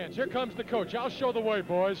own hands. Here comes the coach. I'll show the way,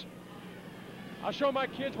 boys. I'll show my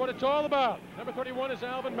kids what it's all about. Number 31 is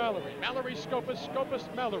Alvin Mallory. Mallory, Scopus, Scopus,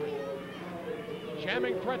 Mallory.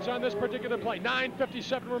 Jamming threats on this particular play.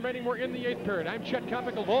 9:57 remaining. We're in the 8th period. I'm Chet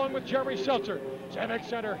Coppock along with Jerry Seltzer. Civic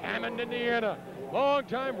Center, Hammond, Indiana.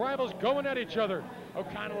 Long-time rivals going at each other.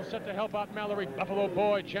 O'Connell set to help out Mallory. Buffalo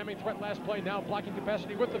Boyd jamming threat last play. Now blocking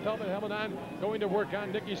capacity with the velvet helmet on. Going to work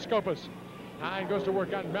on Nicky Scopus. Hine goes to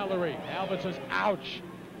work on Mallory. Alvin says, ouch.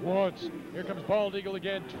 Once. Here comes Bald Eagle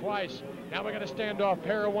again, twice. Now we got a standoff,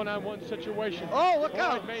 pair of one-on-one situation. Oh, look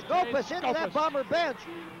out. Scopus into that Bomber bench.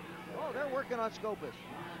 Oh, they're working on Scopus.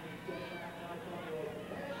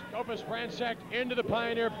 Scopus ransacked into the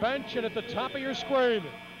Pioneer bench, and at the top of your screen,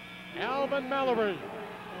 Alvin Mallory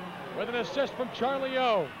with an assist from Charlie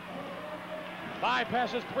O.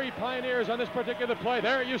 Bypasses 3 Pioneers on this particular play.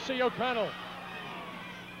 There you see O'Connell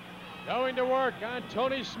going to work on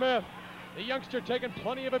Tony Smith. The youngster taking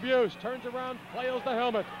plenty of abuse. Turns around, flails the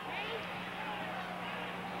helmet.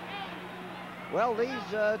 Well, these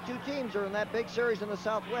 2 teams are in that big series in the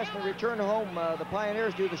Southwest. They return home. The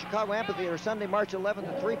Pioneers do the Chicago Amphitheater Sunday, March 11th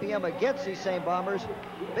at 3 p.m. against these same Bombers.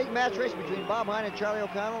 Big match race between Bob Hine and Charlie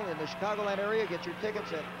O'Connell in the Chicagoland area. Get your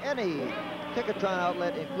tickets at any Ticketron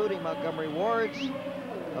outlet, including Montgomery Ward's.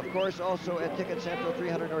 Of course, also at Ticket Central,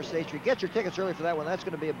 300 North State Street. Get your tickets early for that one. That's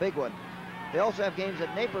going to be a big one. They also have games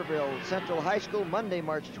at Naperville Central High School Monday,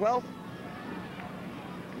 March 12th.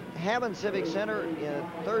 Hammond Civic Center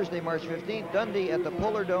Thursday, March 15th. Dundee at the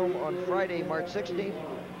Polar Dome on Friday, March 16th.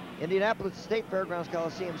 Indianapolis State Fairgrounds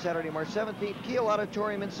Coliseum Saturday, March 17th. Kiel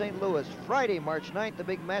Auditorium in St. Louis Friday, March 9th. The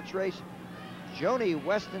big match race Joni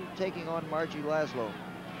Weston taking on Margie Laszlo.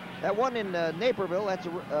 That one in Naperville, that's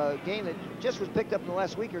a game that just was picked up in the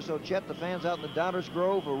last week or so, Chet. The fans out in the Downers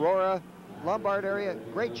Grove, Aurora, Lombard area,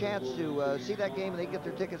 great chance to see that game. They get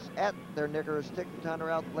their tickets at their Knickers Ticket-A-Town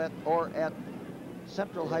outlet or at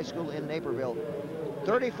Central High School in Naperville.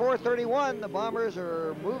 34-31, the Bombers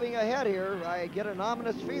are moving ahead here. I get an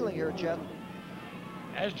ominous feeling here, Chet.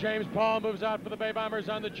 As James Paul moves out for the Bay Bombers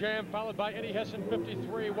on the jam, followed by Eddie Hessen,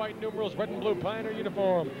 53, white numerals, red and blue Pioneer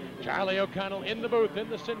uniform. Charlie O'Connell in the booth, in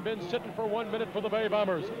the sin bin, sitting for 1 minute for the Bay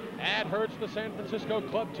Bombers. That hurts the San Francisco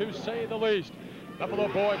club, to say the least. Buffalo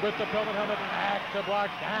Boy with the pellet helmet, back to block.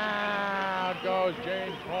 Down goes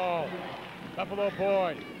James Paul. Buffalo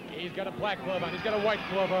Boy, he's got a black glove on, he's got a white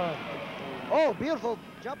glove on. Oh, beautiful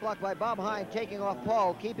jump block by Bob Hine, taking off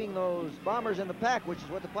Paul, keeping those Bombers in the pack, which is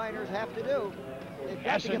what the Pioneers have to do.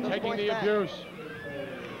 Hessen taking the abuse.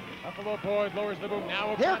 Buffalo Boy lowers the boom.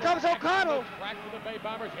 Now here comes O'Connell. Track for the Bay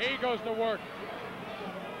Bombers. He goes to work.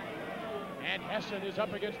 And Hessen is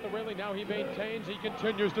up against the railing. Now he maintains. He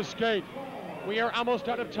continues to skate. We are almost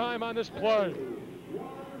out of time on this play.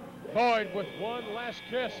 Boyd with one last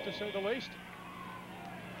kiss, to say the least.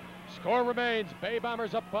 Score remains. Bay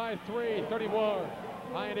Bombers up by 3, 31.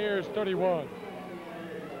 Pioneers 31.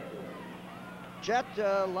 Chet,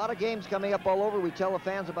 a lot of games coming up all over. We tell the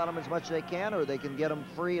fans about them as much as they can, or they can get them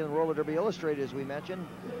free in Roller Derby Illustrated, as we mentioned.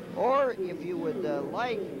 Or if you would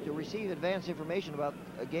like to receive advance information about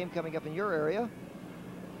a game coming up in your area,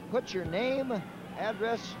 put your name,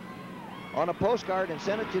 address on a postcard and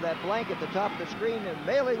send it to that blank at the top of the screen and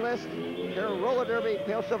mailing list. Here, Roller Derby,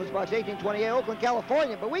 Post Office Box 1828, Oakland,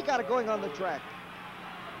 California. But we got it going on the track.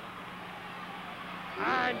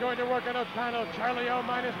 I'm going to work on O'Connell. Charlie O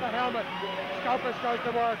minus the helmet. Scopus goes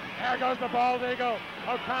to work. There goes the bald eagle.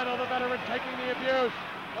 O'Connell, the veteran, taking the abuse.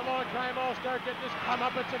 The long-time all-star getting his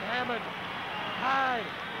comeuppance in Hammond. High,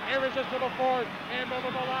 irresistible force,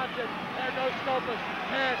 immovable object. There goes Scopus.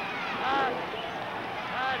 Hit,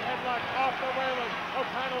 side headlock off the railing.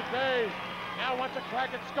 O'Connell dazed. Now wants a crack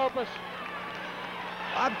at Scopus.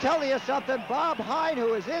 I'm telling you something. Bob Hine,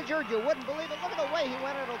 who is injured, you wouldn't believe it. Look at the way he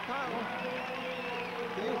went at O'Connell.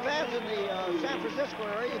 You fans in the San Francisco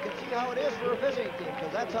area, you can see how it is for a visiting team,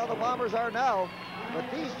 because that's how the Bombers are now. But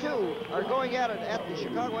these two are going at it at the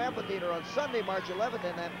Chicago Amphitheater on Sunday, March 11th,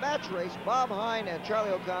 in that match race, Bob Hine and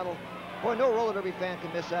Charlie O'Connell. Boy, no roller derby fan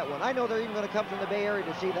can miss that one. I know they're even going to come from the Bay Area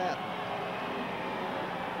to see that.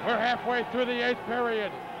 We're halfway through the 8th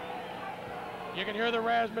period. You can hear the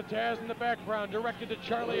razzmatazz in the background, directed to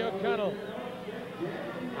Charlie O'Connell.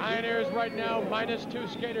 Pioneers right now -2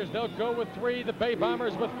 skaters. They'll go with 3. The Bay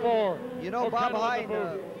Bombers with 4. You know, Bob Hine,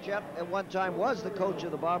 Chet, at one time was the coach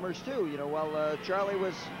of the Bombers too. You know, while Charlie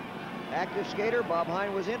was active skater, Bob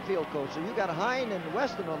Hine was infield coach. So you got Hine and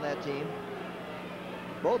Weston on that team,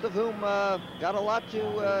 both of whom got a lot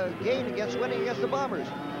to gain against winning against the Bombers.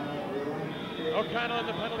 O'Connell in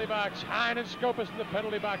the penalty box. Hine and Scopus in the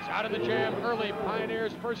penalty box. Out of the jam early.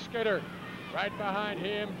 Pioneers first skater. Right behind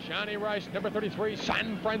him, Johnny Rice, number 33,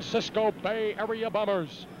 San Francisco Bay Area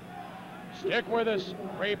Bombers. Stick with us.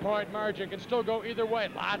 3-point margin can still go either way.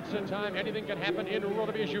 Lots of time. Anything can happen in Roller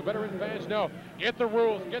Derby, as you veteran fans know. Get the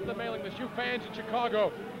rules. Get the mailing list. You fans in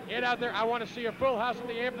Chicago, get out there. I want to see a full house at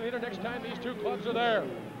the amphitheater next time these two clubs are there.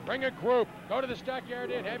 Bring a group. Go to the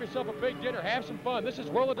Stockyard Inn. Have yourself a big dinner. Have some fun. This is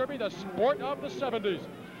Roller Derby, the sport of the 70s.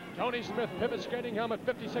 Tony Smith, pivot skating helmet,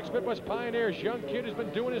 56 Midwest Pioneers. Young kid who's been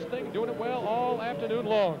doing his thing, doing it well all afternoon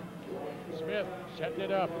long. Smith setting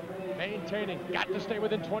it up, maintaining. Got to stay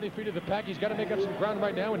within 20 feet of the pack. He's got to make up some ground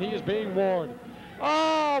right now, and he is being warned.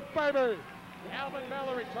 Oh, baby! Alvin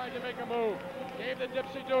Mallory tried to make a move. Gave the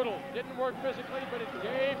dipsy doodle. Didn't work physically, but it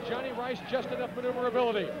gave Johnny Rice just enough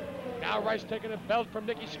maneuverability. Now Rice taking a belt from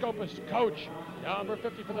Nicky Scopus, coach. Number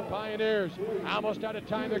 50 for the Pioneers. Almost out of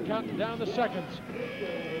time. They're counting down the seconds.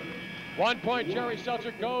 1 point, Jerry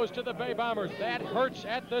Seltzer goes to the Bay Bombers. That hurts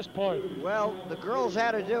at this point. Well, the girls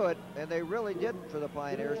had to do it, and they really didn't for the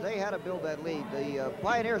Pioneers. They had to build that lead. The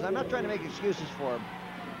Pioneers, I'm not trying to make excuses for them.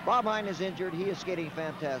 Bob Hine is injured. He is skating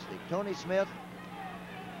fantastic. Tony Smith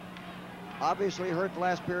obviously hurt the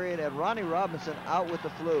last period, and Ronnie Robinson out with the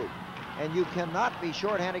flu. And you cannot be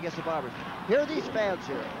shorthanded against the Bombers. Here are these fans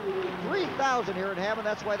here. 3,000 here in Hammond.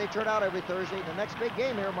 That's why they turn out every Thursday. The next big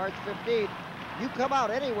game here, March 15th. You come out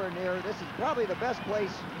anywhere near, this is probably the best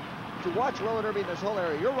place to watch roller derby in this whole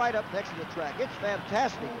area. You're right up next to the track. It's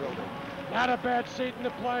fantastic building. Not a bad seat in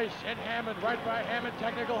the place in Hammond, right by Hammond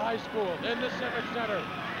Technical High School, in the Civic Center.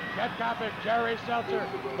 Chet Coppock, Jerry Seltzer,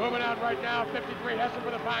 moving out right now. 53 Hessen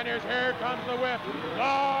for the Pioneers. Here comes the whip.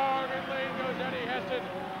 Long and lean goes Eddie Hessen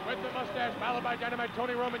with the mustache, followed by Dynamite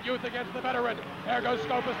Tony Roman, youth against the veteran. There goes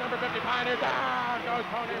Scopus, number 50 Pioneers. Down goes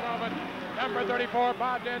Tony Roman. Number 34,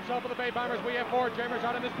 Bob Dansell for the Bay Bombers. We have 4 jammers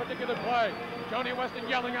out in this particular play. Joni Weston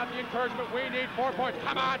yelling out the encouragement. We need 4 points.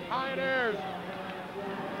 Come on, Pioneers.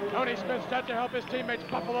 Tony Smith set to help his teammates.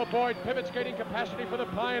 Buffalo Boyd, pivot skating capacity for the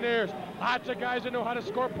Pioneers. Lots of guys that know how to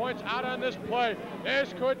score points out on this play.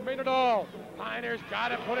 This could mean it all. Pioneers got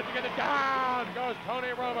to put it together. Down goes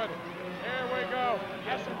Tony Roman. Here we go.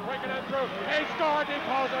 Hessen breaking it through. He scored. He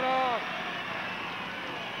calls it off.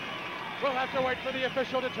 We'll have to wait for the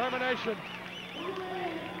official determination.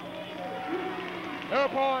 2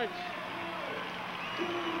 points.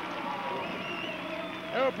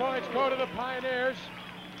 2 points go to the Pioneers.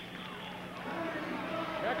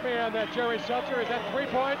 Check me on that, Jerry Seltzer. Is that 3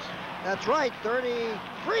 points? That's right,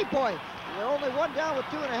 33 points. They're only 1 down with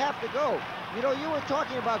 2.5 to go. You know, you were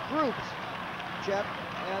talking about groups, Chet,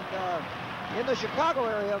 and in the Chicago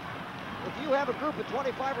area, if you have a group of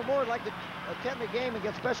 25 or more would like to attend the game and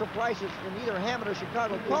get special prices in either Hammond or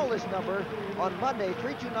Chicago, call this number on Monday,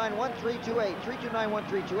 329-1328,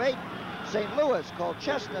 329-1328. St. Louis, call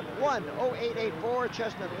Chestnut 10884,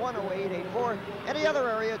 Chestnut 10884. Any other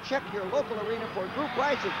area, check your local arena for group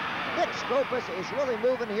prices. Nick Scopus is really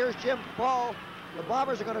moving. Here's Jim Paul. The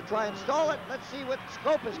Bombers are going to try and stall it. Let's see what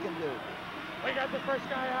Scopus can do. We got the first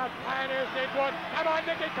guy out. Pioneers need 1. Come on,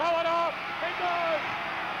 Nicky, call it off. He does.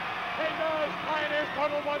 He does. Pioneers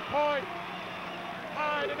total 1 point.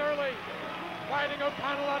 Tied and early. Riding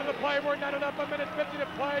O'Connell out of the play. We're netted up 1:50 to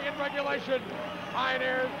play in regulation.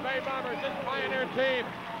 Pioneers, Bay Bombers, this Pioneer team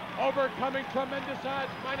overcoming tremendous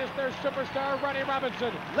odds minus their superstar, Ronnie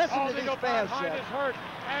Robinson. Listen All to these Eagle fans, behind Chet. is hurt.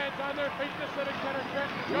 Hands on their feet, the Civic Center.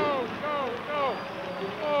 Go, go, go.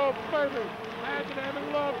 Oh, baby. Imagine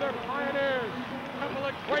having love their Pioneers. Couple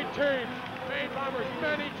of great teams. Bay Bombers,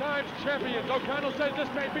 many times champions. O'Connell says this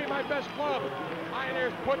may be my best club.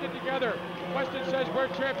 Pioneers put it together. Weston says we're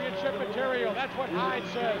championship material. That's what Hyde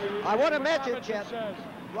says. I want to That's what mention, Robinson Chet, says.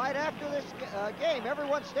 right after this game,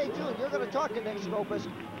 everyone stay tuned. You're going to talk to Nick Scopus.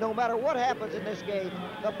 No matter what happens in this game,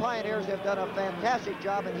 the Pioneers have done a fantastic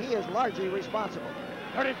job, and he is largely responsible.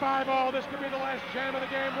 35 all. This could be the last jam of the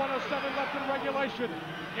game. 107 left in regulation.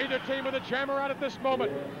 Either team with a jammer out at this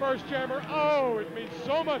moment. First jammer. Oh, it means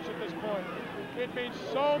so much at this point. It means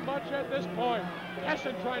so much at this point.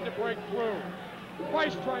 Hessen trying to break through.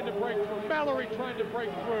 Price trying to break through. Mallory trying to break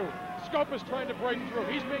through. Scopus trying to break through.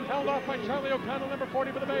 He's being held off by Charlie O'Connell, number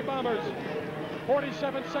 40 for the Bay Bombers.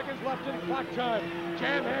 47 seconds left in clock time.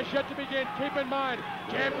 Jam has yet to begin. Keep in mind,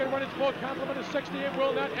 Jam can run its full complement of 60. It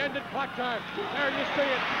will not end in clock time. There you see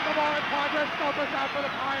it. The ball in progress. Scopus out for the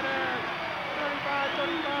Pioneers.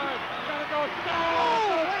 35-35. Gotta go.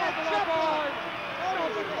 Oh, what a Scopus boy. Oh,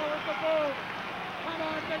 Scopus lowers the boom. Come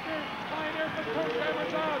on, Nicky. Pioneers with 2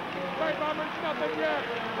 jammers out. Bay Bombers nothing yet.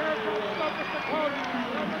 Here comes Scopus the coach.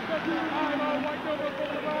 Number 50. 5-0. White Newell's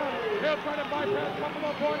moving around. He'll try to bypass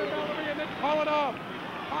Buffalo Boyd and Mallory and then call it off.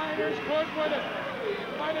 Pioneers could win it.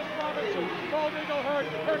 Minus Robinson. Bald Eagle hurt.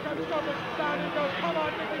 Here comes Scopus. Down he goes. Come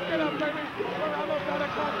on, Nicky. Get up, baby. We're almost out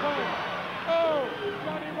of clock time. Oh,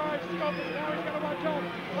 Johnny rides Scopus. Now he's going to watch out.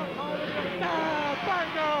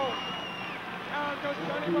 Bingo! Down goes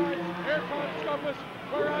Johnny Rides. Here comes Scopus.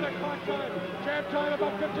 We're out of clock time. Jam time,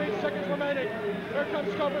 about 15 seconds remaining. Here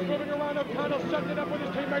comes Scopus moving around. O'Connell setting it up with his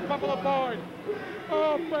teammate Buffalo Boyd.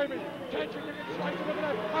 Oh, baby. Tension, you can slice it with a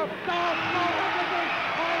knife. Oh, no,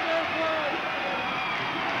 Pioneers win.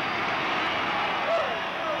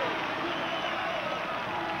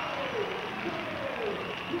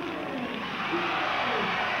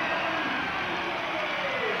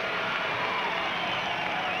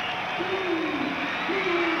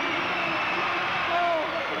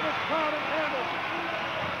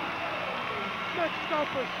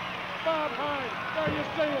 Scopus, Bob Hyde, there you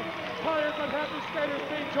see him. Tired but happy skaters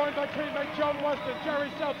being joined by teammate Joan Weston, Jerry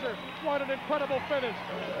Seltzer. What an incredible finish.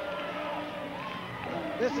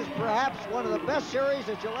 This is perhaps one of the best series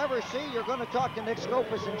that you'll ever see. You're going to talk to Nick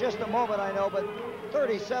Scopus in just a moment, I know, but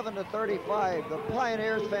 37-35. The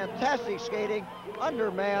Pioneers, fantastic skating,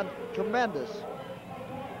 undermanned, tremendous.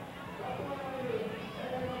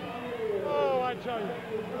 Oh, I tell you,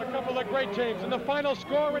 a couple of great teams. And the final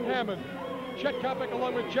score in Hammond. Chet Coppock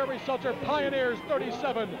along with Jerry Seltzer, Pioneers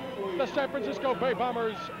 37, the San Francisco Bay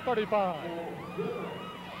Bombers 35.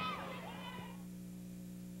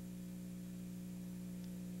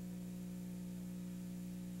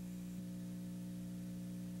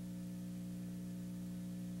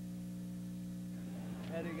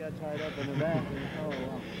 Eddie got tied up in the back.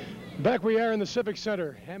 Back we are in the Civic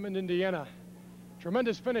Center, Hammond, Indiana.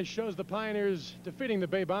 Tremendous finish shows the Pioneers defeating the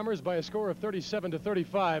Bay Bombers by a score of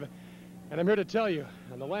 37-35. And I'm here to tell you,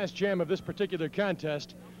 on the last jam of this particular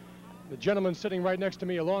contest, the gentleman sitting right next to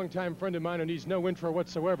me, a longtime friend of mine who needs no intro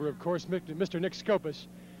whatsoever, of course, Mr. Nick Skopas,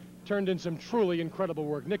 turned in some truly incredible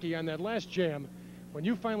work. Nicky, on that last jam, when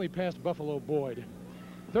you finally passed Buffalo Boyd,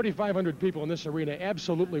 3,500 people in this arena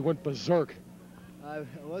absolutely went berserk. I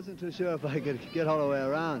wasn't too sure if I could get all the way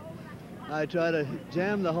around. I tried to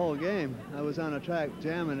jam the whole game. I was on a track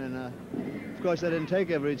jamming, and of course I didn't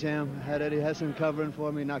take every jam. I had Eddie Hessen covering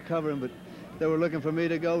for me, not covering, but they were looking for me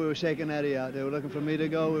to go. We were shaking Eddie out. They were looking for me to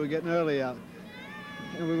go. We were getting early out.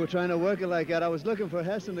 And we were trying to work it like that. I was looking for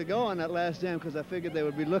Hessen to go on that last jam because I figured they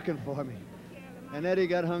would be looking for me. And Eddie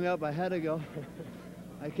got hung up. I had to go.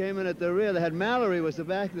 I came in at the rear. They had Mallory was the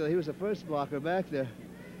back there. He was the first blocker back there.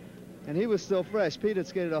 And he was still fresh. Pete had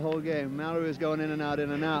skated the whole game. Mallory was going in and out,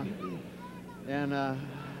 in and out. And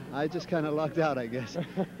I just kind of lucked out, I guess.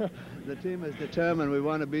 The team is determined. We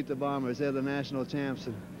want to beat the Bombers. They're the national champs.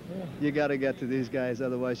 And you got to get to these guys,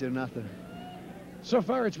 otherwise you're nothing. So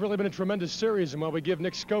far, it's really been a tremendous series, and while we give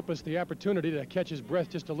Nick Skopas the opportunity to catch his breath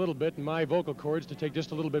just a little bit and my vocal cords to take just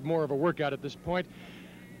a little bit more of a workout at this point,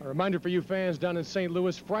 a reminder for you fans down in St.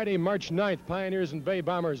 Louis, Friday, March 9th, Pioneers and Bay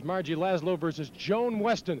Bombers, Margie Laszlo versus Joan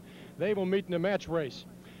Weston. They will meet in a match race.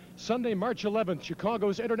 Sunday, March 11th,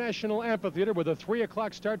 Chicago's International Amphitheater with a 3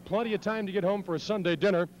 o'clock start, plenty of time to get home for a Sunday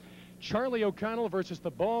dinner. Charlie O'Connell versus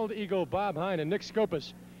the Bald Eagle, Bob Hine and Nick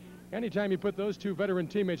Skopas. Anytime you put those two veteran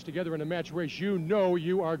teammates together in a match race, you know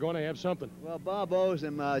you are going to have something. Well, Bob owes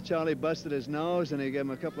him. Charlie busted his nose, and he gave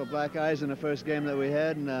him a couple of black eyes in the first game that we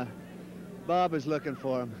had, and Bob is looking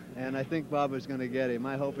for him, and I think Bob is going to get him.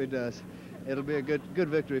 I hope he does. It'll be a good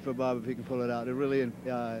victory for Bob if he can pull it out. It really,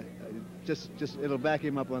 it'll back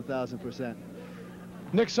him up 1,000%.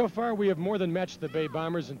 Nick, so far we have more than matched the Bay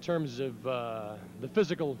Bombers in terms of the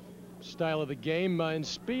physical style of the game. In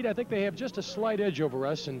speed, I think they have just a slight edge over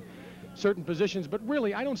us in certain positions, but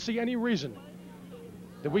really, I don't see any reason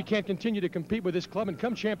that we can't continue to compete with this club, and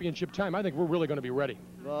come championship time, I think we're really going to be ready.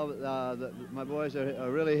 Well, my boys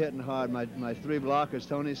are really hitting hard. My three blockers,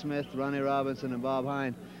 Tony Smith, Ronnie Robinson, and Bob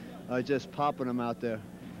Hine, are just popping them out there.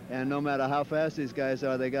 And no matter how fast these guys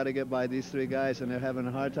are, they got to get by these three guys, and they're having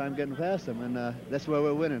a hard time getting past them, and that's where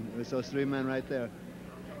we're winning. It's those three men right there.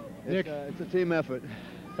 Nick, it's a team effort.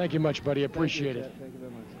 Thank you much, buddy. Appreciate it. Thank you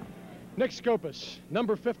very much. Nick Skopas,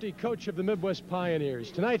 number 50, coach of the Midwest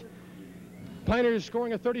Pioneers. Tonight, Pioneers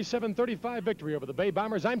scoring a 37-35 victory over the Bay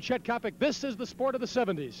Bombers. I'm Chet Kopic. This is the Sport of the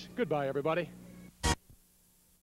 70s. Goodbye, everybody.